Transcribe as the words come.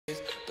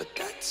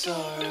It's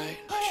alright.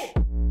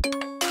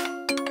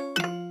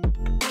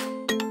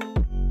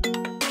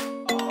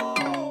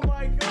 Oh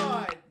my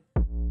god!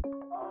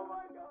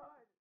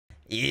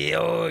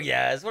 Yo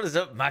guys, what is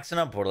up? Max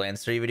on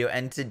Borderlands 3 video,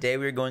 and today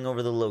we're going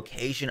over the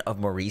location of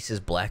Maurice's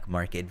black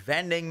market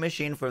vending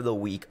machine for the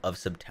week of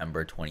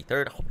September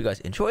 23rd. Hope you guys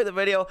enjoy the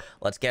video.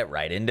 Let's get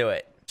right into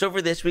it. So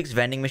for this week's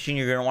vending machine,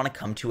 you're going to want to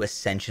come to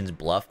Ascension's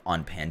Bluff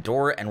on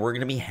Pandora, and we're going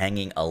to be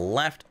hanging a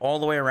left all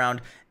the way around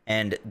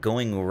and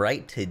going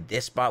right to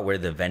this spot where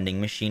the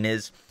vending machine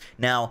is.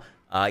 Now,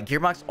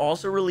 Gearbox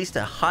also released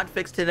a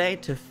hotfix today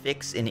to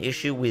fix an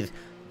issue with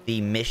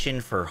the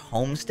mission for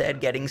Homestead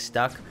getting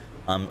stuck.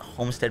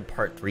 Homestead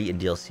Part 3 in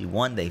DLC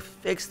 1, they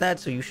fixed that,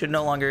 so you should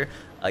no longer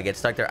get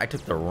stuck there. I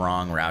took the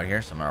wrong route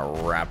here, so I'm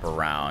gonna wrap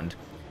around.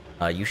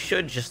 You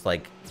should just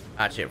like,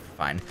 actually,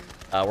 fine.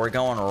 We're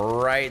going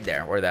right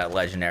there where that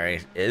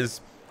legendary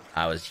is.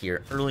 I was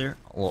here earlier.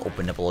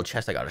 Opened up a little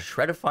chest. I got a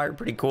shred of fire,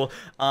 pretty cool.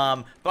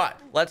 But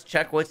let's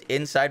check what's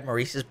inside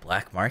Maurice's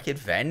black market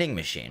vending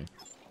machine.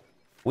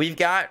 We've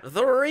got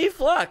the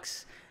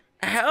reflux.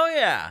 Hell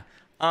yeah.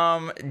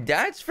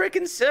 That's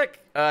freaking sick.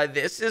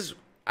 This is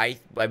I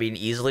mean,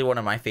 easily one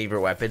of my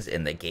favorite weapons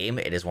in the game.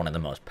 It is one of the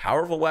most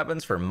powerful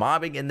weapons for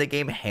mobbing in the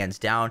game, hands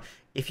down.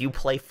 If you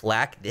play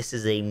Flak, this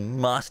is a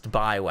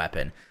must-buy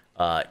weapon.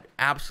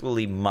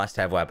 Absolutely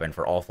must-have weapon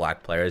for all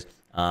Flak players.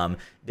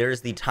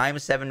 There's the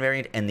 ×7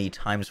 variant and the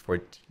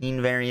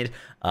 ×14 variant.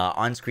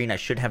 On screen, I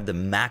should have the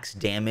max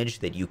damage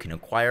that you can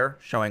acquire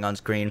showing on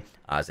screen,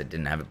 as I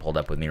didn't have it pulled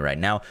up with me right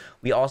now.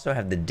 We also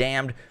have the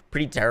Damned,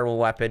 pretty terrible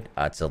weapon.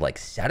 It's a like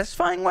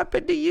satisfying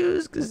weapon to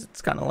use because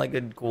it's kind of like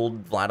a cool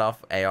Vladoff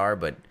AR,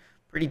 but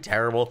pretty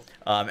terrible.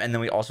 And then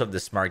we also have the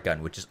Smart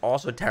Gun, which is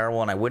also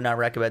terrible, and I would not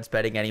recommend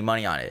spending any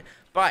money on it.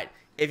 But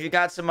if you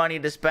got some money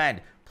to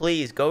spend,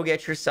 please go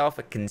get yourself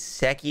a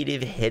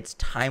consecutive hits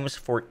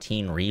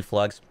 ×14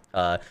 reflux,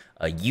 a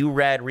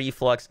URAD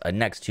reflux, a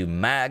next to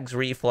mags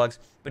reflux.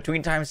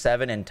 Between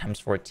 ×7 and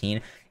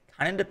 ×14,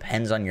 kind of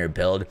depends on your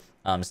build.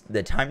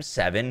 The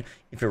 ×7,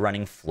 if you're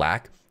running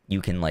Flak, you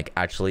can like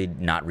actually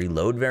not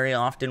reload very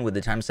often with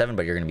the ×7,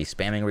 but you're going to be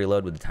spamming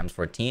reload with the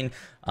 ×14.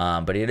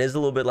 But it is a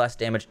little bit less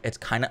damage. It's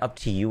kind of up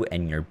to you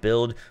and your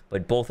build,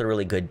 but both are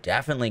really good.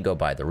 Definitely go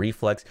buy the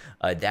reflex.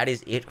 That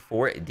is it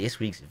for this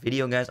week's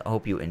video, guys. I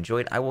hope you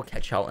enjoyed. I will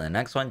catch y'all in the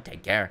next one.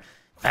 Take care.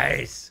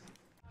 Peace.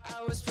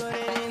 I was putting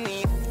in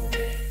the